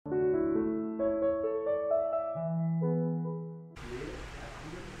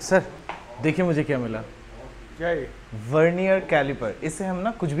Sir देखिए मुझे क्या मिला। क्या है? Vernier caliper. इससे हम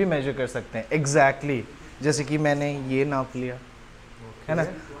ना कुछ भी मेजर कर सकते हैं एग्जैक्टली जैसे कि मैंने ये नाप लिया है ना,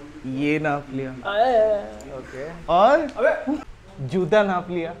 ये नाप लिया ओके। और अबे जूता नाप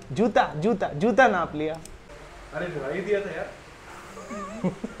लिया, जूता जूता जूता नाप लिया। अरे भिड़ा ही दिया था यार।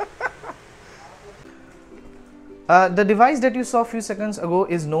 The device that you saw a few seconds ago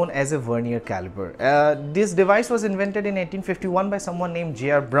is known as a Vernier caliper. This device was invented in 1851 by someone named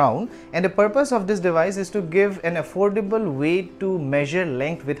J.R. Brown, and the purpose of this device is to give an affordable way to measure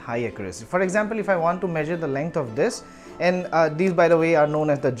length with high accuracy. For example, if I want to measure the length of this, and these by the way are known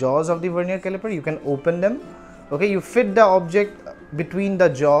as the jaws of the Vernier caliper, you can open them, okay, you fit the object between the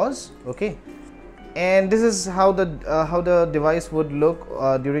jaws, okay, and this is how the device would look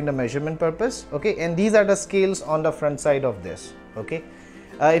during the measurement purpose, okay, and these are the scales on the front side of this, okay.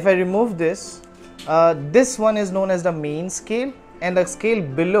 If I remove this, this one is known as the main scale, and the scale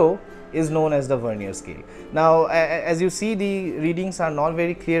below is known as the vernier scale. Now as you see, the readings are not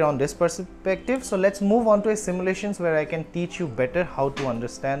very clear on this perspective, so let's move on to a simulations where I can teach you better how to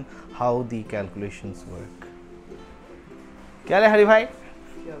understand how the calculations work. Kya hai Hari bhai?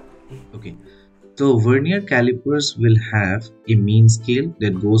 Okay, so vernier calipers will have a mean scale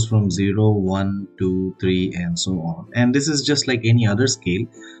that goes from 0, 1, 2, 3 and so on, and this is just like any other scale.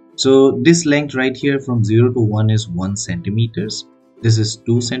 So this length right here from 0 to 1 is 1 centimeters, this is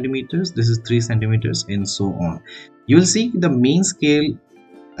 2 centimeters, this is 3 centimeters and so on. You will see the main scale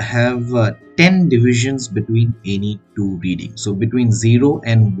have 10 divisions between any two readings. So between 0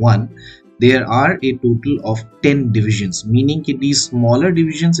 and 1 there are a total of 10 divisions, meaning that these smaller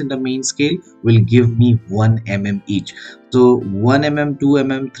divisions in the main scale will give me 1 mm each. So 1 mm, 2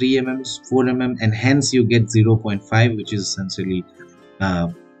 mm, 3 mm, 4 mm, and hence you get 0.5, which is essentially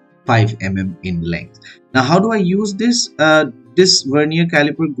 5 mm in length. Now how do I use this? This vernier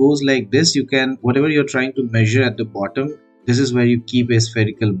caliper goes like this. You can, whatever you're trying to measure at the bottom, this is where you keep a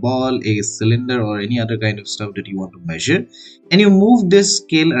spherical ball, a cylinder, or any other kind of stuff that you want to measure, and you move this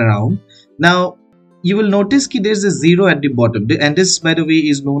scale around. Now you will notice that there's a 0 at the bottom, and this by the way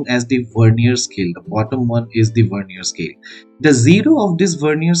is known as the vernier scale. The bottom one is the vernier scale. The 0 of this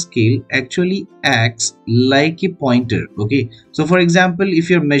vernier scale actually acts like a pointer, okay. So for example,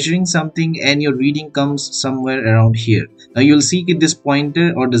 if you're measuring something and your reading comes somewhere around here, now you'll see that this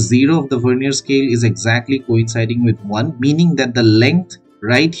pointer or the 0 of the vernier scale is exactly coinciding with 1, meaning that the length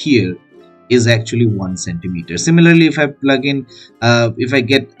right here is actually 1 centimeter. Similarly, if I plug in, if I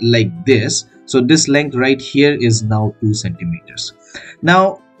get like this, so this length right here is now 2 centimeters.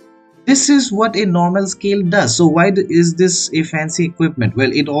 Now this is what a normal scale does. So why is this a fancy equipment?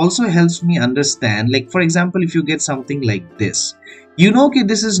 Well, it also helps me understand, like for example, if you get something like this, you know, okay,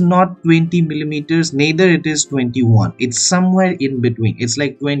 this is not 20 millimeters, neither it is 21, it's somewhere in between, it's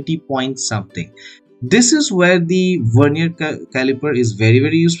like 20 point something. This is where the vernier caliper is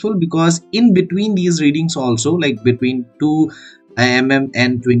very useful, because in between these readings also, like between 2 mm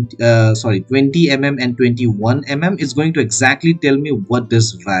and 20 mm and 21 mm, it's going to exactly tell me what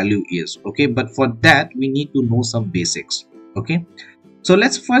this value is, okay. But for that we need to know some basics, okay. So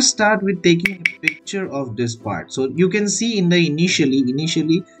let's first start with taking a picture of this part. So you can see in the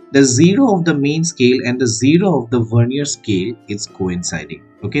initially the 0 of the main scale and the 0 of the vernier scale is coinciding,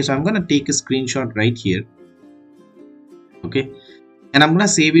 okay. So I'm going to take a screenshot right here, okay, and I'm gonna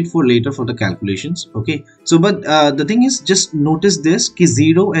save it for later for the calculations, okay. So but the thing is, just notice this, ki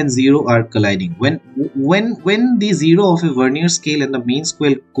 0 and 0 are colliding. When the 0 of a vernier scale and the main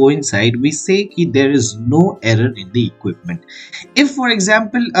scale coincide, we say ki there is no error in the equipment. If for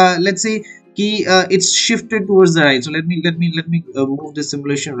example, let's say ki it's shifted towards the right, so let me move the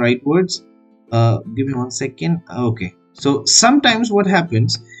simulation rightwards. Give me 1 second. Okay, so sometimes what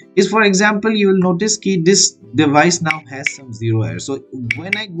happens is, for example, you will notice that this device now has some 0 error. So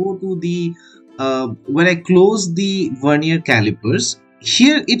when I go to the when I close the vernier calipers,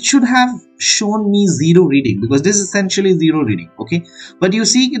 here it should have shown me 0 reading, because this is essentially 0 reading, okay. But you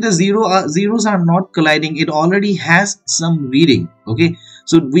see the zeros are not colliding, it already has some reading, okay.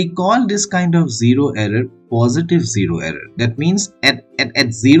 So we call this kind of 0 error positive 0 error. That means at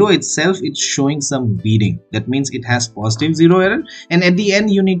 0 itself it's showing some reading, that means it has positive 0 error, and at the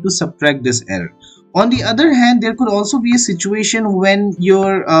end you need to subtract this error. On the other hand, there could also be a situation when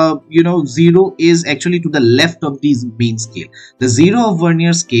your 0 is actually to the left of the main scale. The 0 of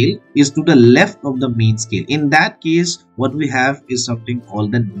vernier scale is to the left of the main scale. In that case, what we have is something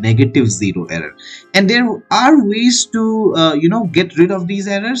called the negative 0 error. And there are ways to get rid of these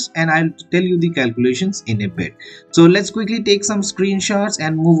errors, and I'll tell you the calculations in a bit. So let's quickly take some screenshots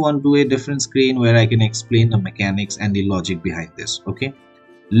and move on to a different screen where I can explain the mechanics and the logic behind this, okay.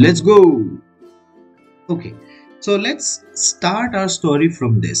 Let's go. Okay, so let's start our story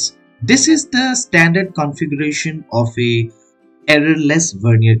from this. This is the standard configuration of a errorless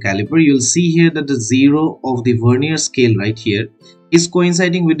vernier caliper. You'll see here that the 0 of the vernier scale right here is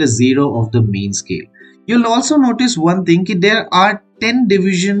coinciding with the 0 of the main scale. You'll also notice one thing, there are 10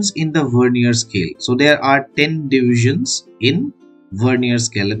 divisions in the vernier scale. So there are 10 divisions in vernier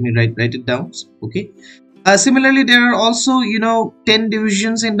scale. Let me write it down. Okay. Similarly, there are also 10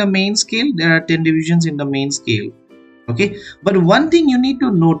 divisions in the main scale. There are 10 divisions in the main scale. Okay, but one thing you need to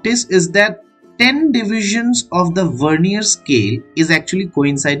notice is that 10 divisions of the vernier scale is actually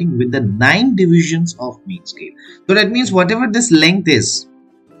coinciding with the 9 divisions of main scale. So that means whatever this length is,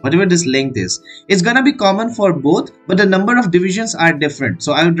 it's gonna be common for both, but the number of divisions are different.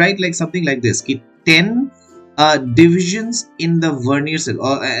 So I would write like something like this: 10 divisions in the vernier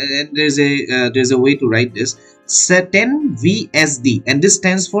scale. There's a way to write this: 10 VSD, and this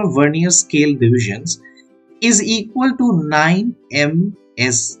stands for vernier scale divisions, is equal to 9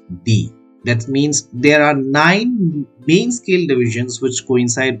 MSD. That means there are 9 main scale divisions which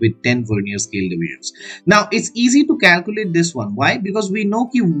coincide with 10 vernier scale divisions. Now it's easy to calculate this one. Why? Because we know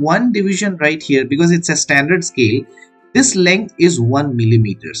that one division right here, because it's a standard scale, this length is 1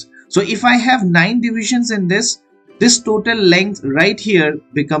 millimeters. So if I have 9 divisions in this total length right here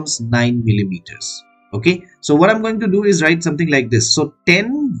becomes 9 millimeters. Okay, so what I'm going to do is write something like this. So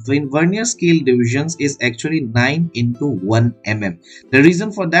 10 vernier scale divisions is actually 9 into 1 mm. The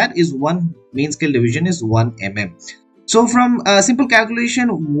reason for that is one main scale division is 1 mm. So from a simple calculation,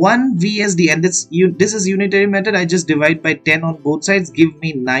 1 VSD, and this is unitary method, I just divide by 10 on both sides, give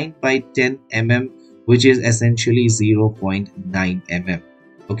me 9 by 10 mm, which is essentially 0.9 mm.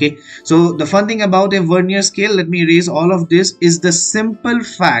 Okay, so the fun thing about a vernier scale, let me erase all of this, is the simple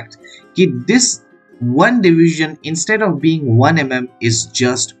fact that this one division, instead of being 1 mm, is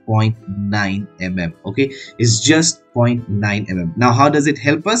just 0.9 mm. Okay, it's just 0.9 mm. Now how does it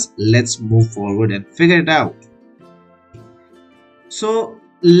help us? Let's move forward and figure it out. So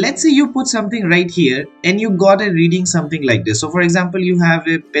let's say you put something right here and you got a reading something like this. So for example, you have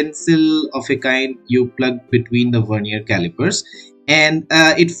a pencil of a kind you plug between the vernier calipers, and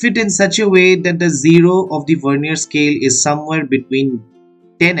it fit in such a way that the 0 of the vernier scale is somewhere between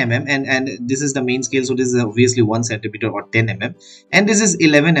 10 mm, and this is the main scale, so this is obviously 1 centimeter or 10 mm, and this is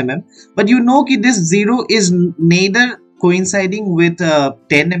 11 mm. But you know that this 0 is neither coinciding with 10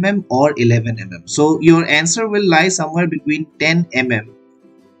 mm or 11 mm. So your answer will lie somewhere between 10 mm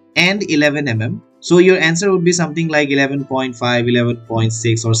and 11 mm. So your answer would be something like 11.5,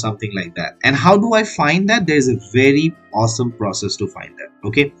 11.6 or something like that. And how do I find that? There is a very awesome process to find that.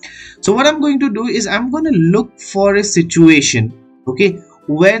 Okay, so what I'm going to do is I'm going to look for a situation, okay,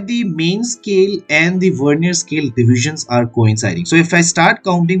 where the main scale and the vernier scale divisions are coinciding. So if I start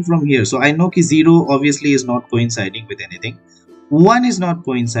counting from here, so I know that 0 obviously is not coinciding with anything, 1 is not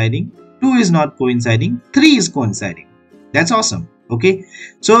coinciding, 2 is not coinciding, 3 is coinciding. That's awesome. Okay,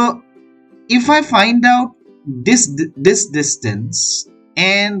 so if I find out this distance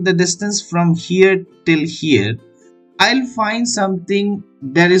and the distance from here till here, I'll find something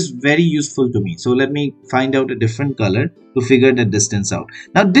that is very useful to me. So let me find out a different color to figure the distance out.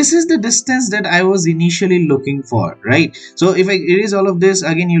 Now this is the distance that I was initially looking for, right? So if I erase all of this,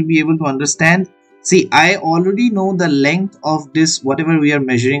 again you'll be able to understand. See, I already know the length of this, whatever we are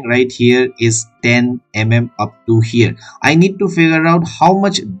measuring right here is 10 mm up to here. I need to figure out how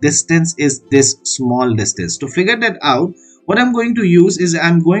much distance is this small distance. To figure that out, what I'm going to use is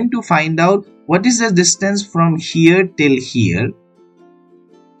I'm going to find out what is the distance from here till here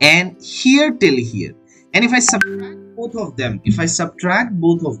and here till here. And if I subtract both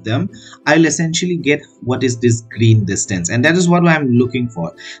of them, I'll essentially get what is this green distance, and that is what I'm looking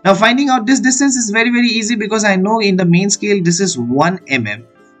for. Now finding out this distance is very easy, because I know in the main scale this is 1 mm.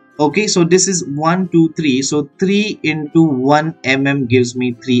 Okay, so this is 1 2 3, so 3 into 1 mm gives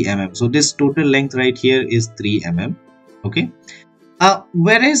me 3 mm. So this total length right here is 3 mm. Okay,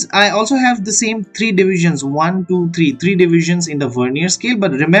 whereas I also have the same 3 divisions, 1 2 3 divisions in the vernier scale.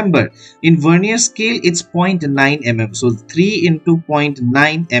 But remember, in vernier scale it's 0.9 mm, so 3 into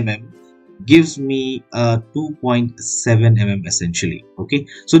 0.9 mm gives me 2.7 mm essentially. Okay,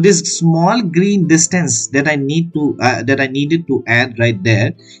 so this small green distance that I needed to add right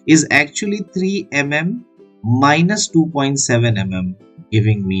there is actually 3 mm minus 2.7 mm,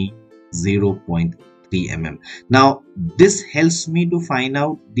 giving me 0.3 mm. Now this helps me to find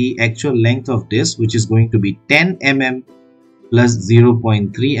out the actual length of this, which is going to be 10 mm plus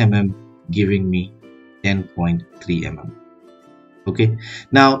 0.3 mm, giving me 10.3 mm. Okay.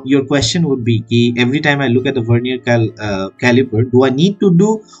 Now your question would be, ki, every time I look at the vernier caliper, do I need to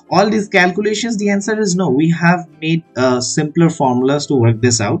do all these calculations? The answer is no. We have made simpler formulas to work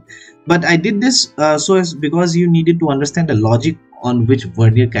this out. But I did this so as because you needed to understand the logic on which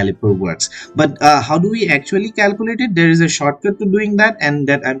vernier caliper works. But how do we actually calculate it? There is a shortcut to doing that, and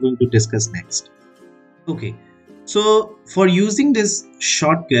that I'm going to discuss next. Okay. So for using this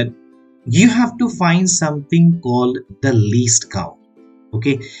shortcut, you have to find something called the least count.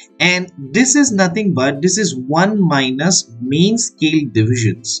 Okay, and this is nothing but this is 1 minus main scale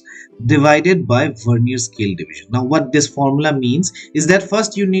divisions divided by vernier scale division. Now what this formula means is that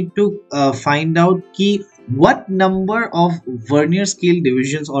first you need to find out key what number of vernier scale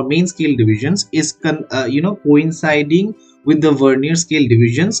divisions or main scale divisions is coinciding with the vernier scale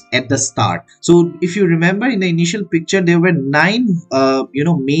divisions at the start. So if you remember in the initial picture, there were 9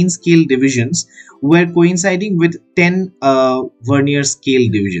 main scale divisions were coinciding with 10 vernier scale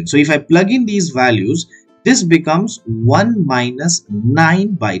divisions. So if I plug in these values, this becomes 1 minus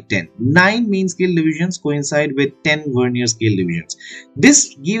 9 by 10. 9 main scale divisions coincide with 10 vernier scale divisions.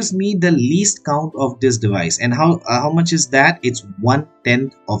 This gives me the least count of this device. And how much is that? It's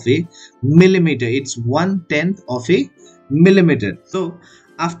 1/10 of a millimeter. It's 1/10 of a millimeter. So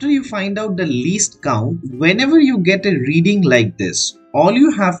after you find out the least count, whenever you get a reading like this, all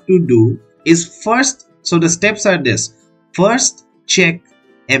you have to do is first, so the steps are this: first check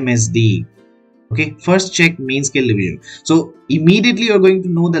MSD. Okay, first check main scale division. So immediately you're going to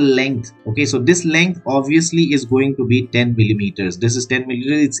know the length. Okay, so this length obviously is going to be 10 millimeters. This is 10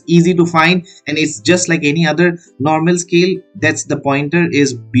 millimeters. It's easy to find, and it's just like any other normal scale. That's the pointer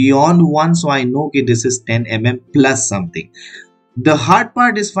is beyond 1, so I know okay, this is 10 mm plus something. The hard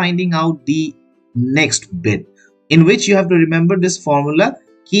part is finding out the next bit, in which you have to remember this formula.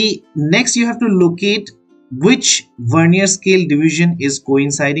 Key next you have to locate which vernier scale division is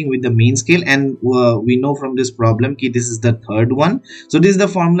coinciding with the main scale, and we know from this problem key this is the third one. So this is the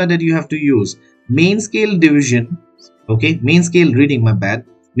formula that you have to use: main scale division, okay, main scale reading, my bad,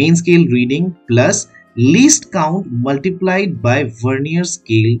 main scale reading plus least count multiplied by vernier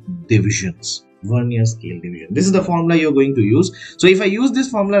scale divisions. Vernier scale division, this is the formula you're going to use. So if I use this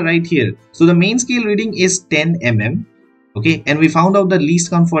formula right here, so the main scale reading is 10 mm. Okay, and we found out the least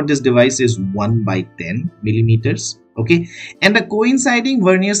count for this device is 1 by 10 millimeters. Okay, and the coinciding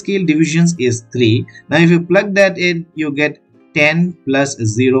vernier scale divisions is 3. Now if you plug that in, you get 10 plus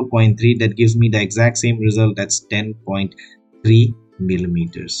 0.3. That gives me the exact same result. That's 10.3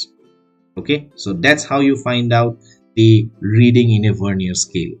 millimeters. Okay, so that's how you find out the reading in a vernier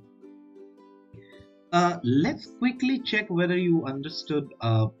scale. Let's quickly check whether you understood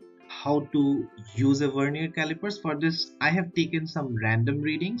how to use a vernier calipers. For this I have taken some random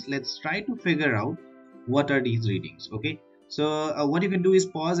readings. Let's try to figure out what are these readings. Okay, so what you can do is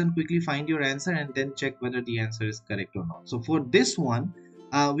pause and quickly find your answer and then check whether the answer is correct or not. So for this one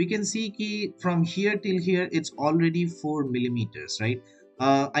we can see key from here till here it's already 4 millimeters, right?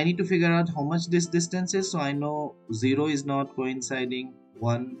 I need to figure out how much this distance is. So I know 0 is not coinciding,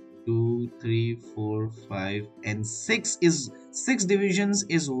 1, 2, 3, 4, 5 and 6 is 6 divisions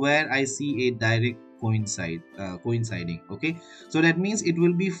is where I see a direct coinciding. Okay, so that means it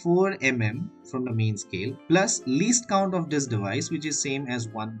will be 4 mm from the main scale plus least count of this device, which is same as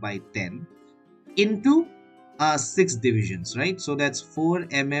 1 by 10 into 6 divisions, right? So that's 4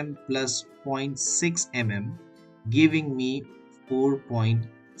 mm plus 0.6 mm giving me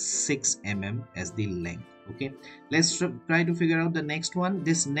 4.6 mm as the length. Okay, let's try to figure out the next one.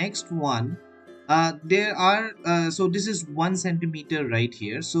 This next one there are so this is 1 centimeter right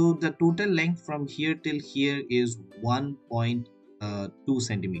here, so the total length from here till here is 1.2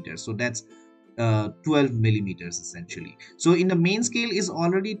 centimeters, so that's 12 millimeters essentially. So in the main scale is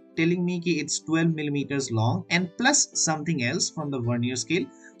already telling me ki it's 12 millimeters long and plus something else from the vernier scale.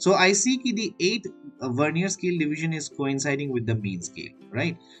 So I see ki the 8 vernier scale division is coinciding with the main scale,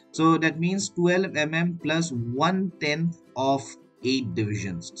 right? So that means 12 mm plus 1/10 of 8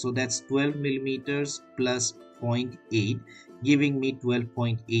 divisions, so that's 12 millimeters plus 0.8 giving me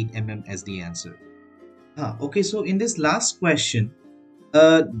 12.8 mm as the answer. Okay, so in this last question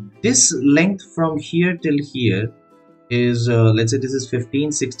this length from here till here is let's say this is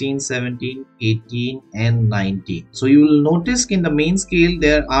 15, 16, 17, 18 and 19. So you will notice in the main scale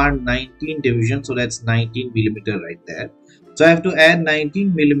there are 19 divisions, so that's 19 millimeter right there. So I have to add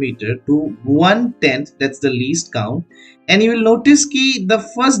 19 millimeter to 1/10, that's the least count, and you will notice ki the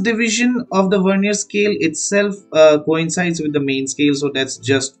first division of the vernier scale itself coincides with the main scale, so that's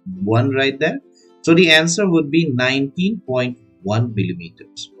just 1 right there. So the answer would be 19.1 1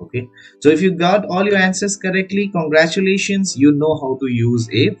 millimeters. Okay, so if you got all your answers correctly, congratulations, you know how to use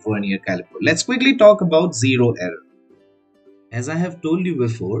a vernier caliper. Let's quickly talk about zero error. As I have told you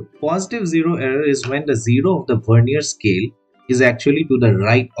before, positive zero error is when the zero of the vernier scale is actually to the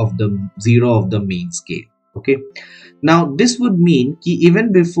right of the zero of the main scale. Okay, now this would mean that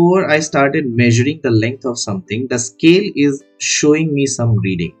even before I started measuring the length of something, the scale is showing me some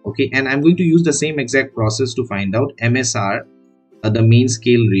reading. Okay, and I'm going to use the same exact process to find out MSR, the main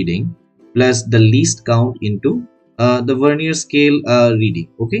scale reading, plus the least count into the vernier scale reading.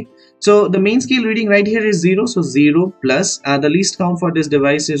 Okay, so the main scale reading right here is 0, so 0 plus the least count for this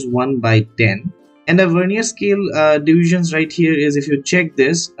device is 1 by 10, and the vernier scale divisions right here is, if you check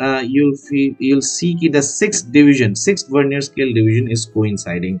this, you'll see the sixth vernier scale division is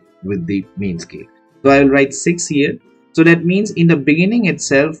coinciding with the main scale. So I will write 6 here. So that means in the beginning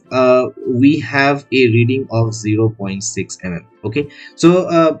itself, we have a reading of 0.6 mm. Okay,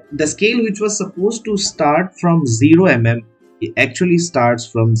 so the scale which was supposed to start from 0 mm, it actually starts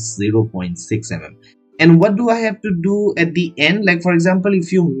from 0.6 mm. And what do I have to do at the end? Like, for example,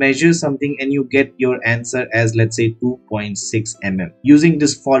 if you measure something and you get your answer as, let's say, 2.6 mm, using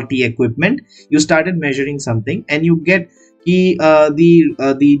this faulty equipment, you started measuring something and you get the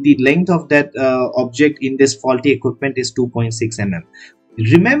length of that object in this faulty equipment is 2.6 mm.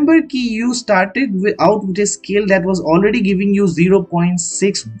 Remember ki you started out with a scale that was already giving you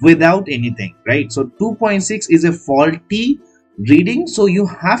 0.6 without anything, right? So 2.6 is a faulty reading, so you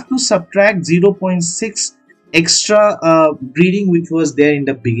have to subtract 0.6 extra reading which was there in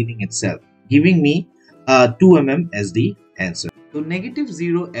the beginning itself, giving me 2 mm as the answer. So negative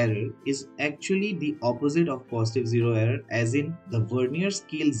zero error is actually the opposite of positive zero error, as in the vernier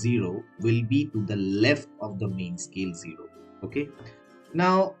scale 0 will be to the left of the main scale 0. Okay,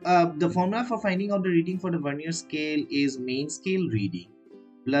 now the formula for finding out the reading for the vernier scale is main scale reading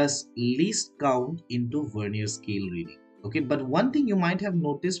plus least count into vernier scale reading. Okay, but one thing you might have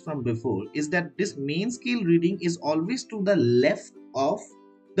noticed from before is that this main scale reading is always to the left of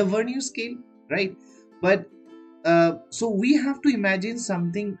the vernier scale, right? But so we have to imagine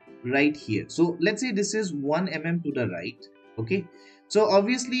something right here. So let's say this is 1 mm to the right. Okay, so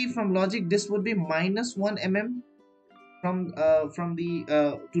obviously from logic this would be minus 1 mm from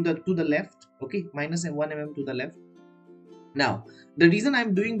the to the left. Okay, minus 1 mm to the left. Now the reason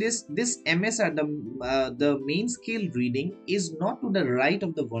I'm doing this MSR, the main scale reading, is not to the right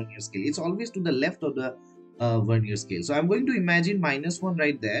of the vernier scale, it's always to the left of the vernier scale. So I'm going to imagine minus 1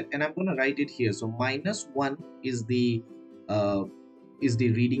 right there and I'm going to write it here. So minus 1 is the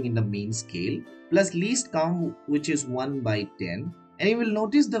reading in the main scale plus least count, which is 1 by 10. And you will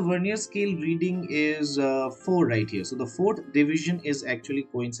notice the vernier scale reading is 4 right here. So the fourth division is actually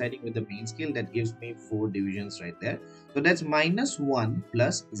coinciding with the main scale. That gives me 4 divisions right there. So that's minus 1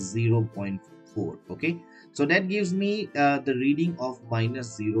 plus 0.4. Okay, so that gives me the reading of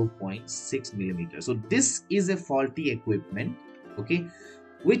minus 0.6 millimeters. So this is a faulty equipment, okay,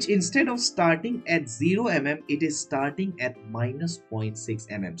 which instead of starting at 0 mm, it is starting at minus 0.6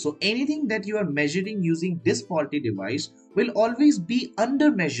 mm. So anything that you are measuring using this faulty device will always be under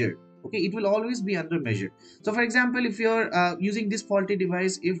measured. Okay, it will always be under measured. So for example, if you're using this faulty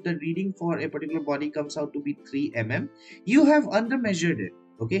device, if the reading for a particular body comes out to be 3 mm, you have under measured it.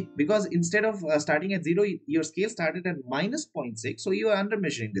 Okay, because instead of starting at 0, your scale started at minus 0.6, so you are under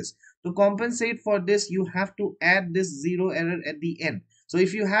measuring this. To compensate for this, you have to add this zero error at the end. So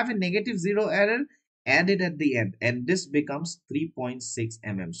if you have a negative zero error, add it at the end and this becomes 3.6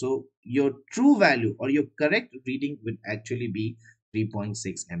 mm. So your true value or your correct reading would actually be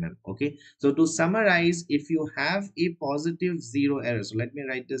 3.6 mm. Okay, so to summarize, if you have a positive zero error, so let me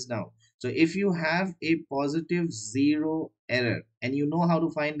write this down. So if you have a positive zero error and you know how to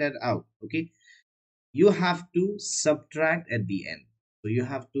find that out, okay, you have to subtract at the end. So you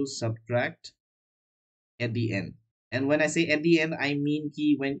have to subtract at the end. And when I say at the end, I mean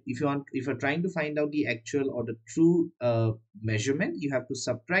if you're trying to find out the actual or the true measurement, you have to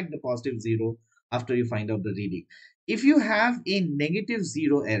subtract the positive 0 after you find out the reading. If you have a negative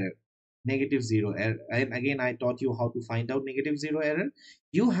zero error, and again I taught you how to find out negative zero error,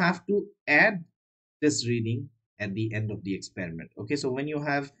 you have to add this reading at the end of the experiment. Okay, so when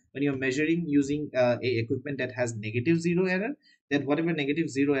you're measuring using a equipment that has negative zero error, then whatever negative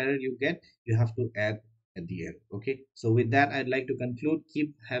zero error you get, you have to add at the end. Okay, so with that, I'd like to conclude.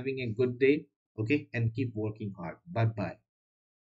 Keep having a good day, okay, and keep working hard. Bye bye.